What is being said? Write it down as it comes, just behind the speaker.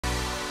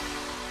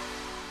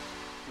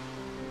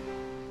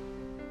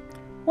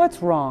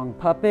What's wrong,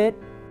 Puppet?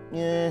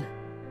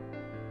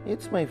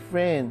 It's my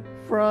friend,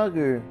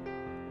 Frogger.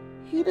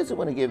 He doesn't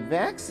want to get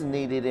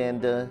vaccinated,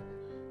 and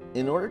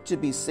in order to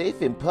be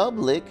safe in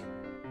public,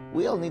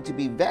 we all need to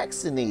be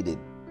vaccinated.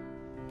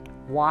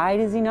 Why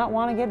does he not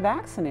want to get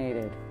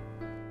vaccinated?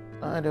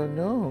 I don't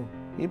know.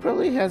 He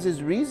probably has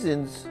his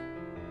reasons.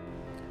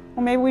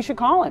 Well, maybe we should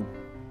call him.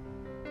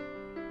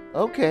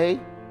 Okay.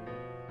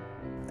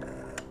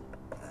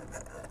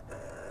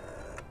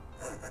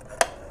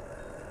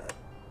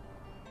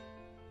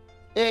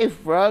 Hey,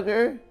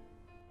 Frogger.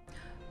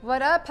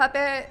 What up,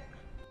 Puppet?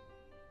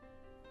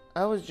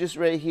 I was just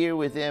right here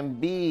with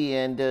MB,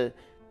 and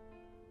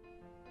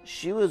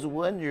she was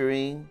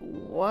wondering,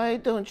 why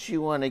don't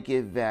you want to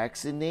get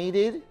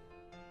vaccinated?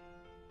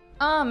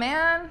 Oh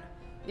man,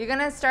 you're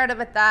gonna start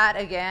with that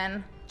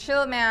again.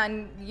 Chill,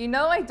 man. You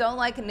know I don't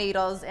like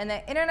needles, and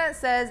the internet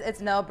says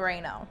it's no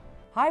bueno.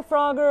 Hi,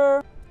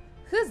 Frogger.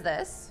 Who's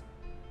this?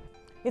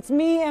 It's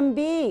me,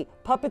 MB,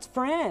 Puppet's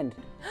friend.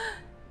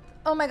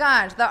 Oh my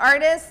gosh, the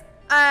artist?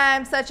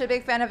 I'm such a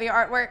big fan of your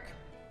artwork.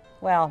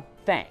 Well,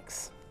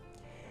 thanks.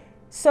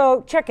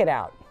 So, check it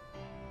out.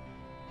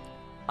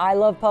 I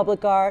love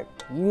public art,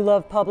 you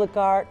love public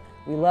art,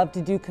 we love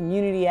to do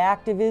community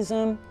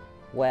activism.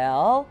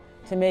 Well,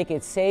 to make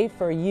it safe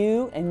for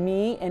you and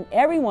me and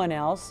everyone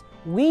else,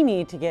 we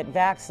need to get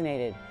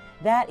vaccinated.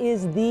 That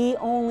is the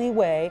only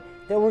way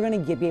that we're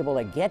going to be able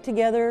to get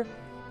together,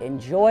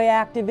 enjoy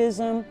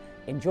activism,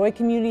 enjoy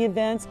community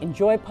events,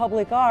 enjoy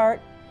public art,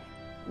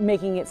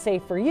 making it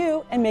safe for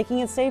you and making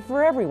it safe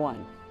for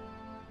everyone.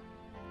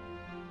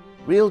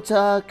 Real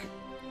talk,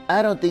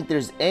 I don't think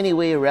there's any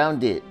way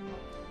around it.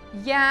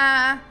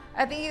 Yeah,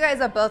 I think you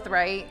guys are both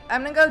right.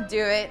 I'm gonna go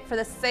do it for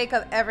the sake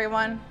of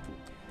everyone.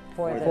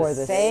 For the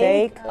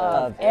sake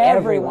of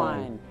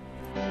everyone.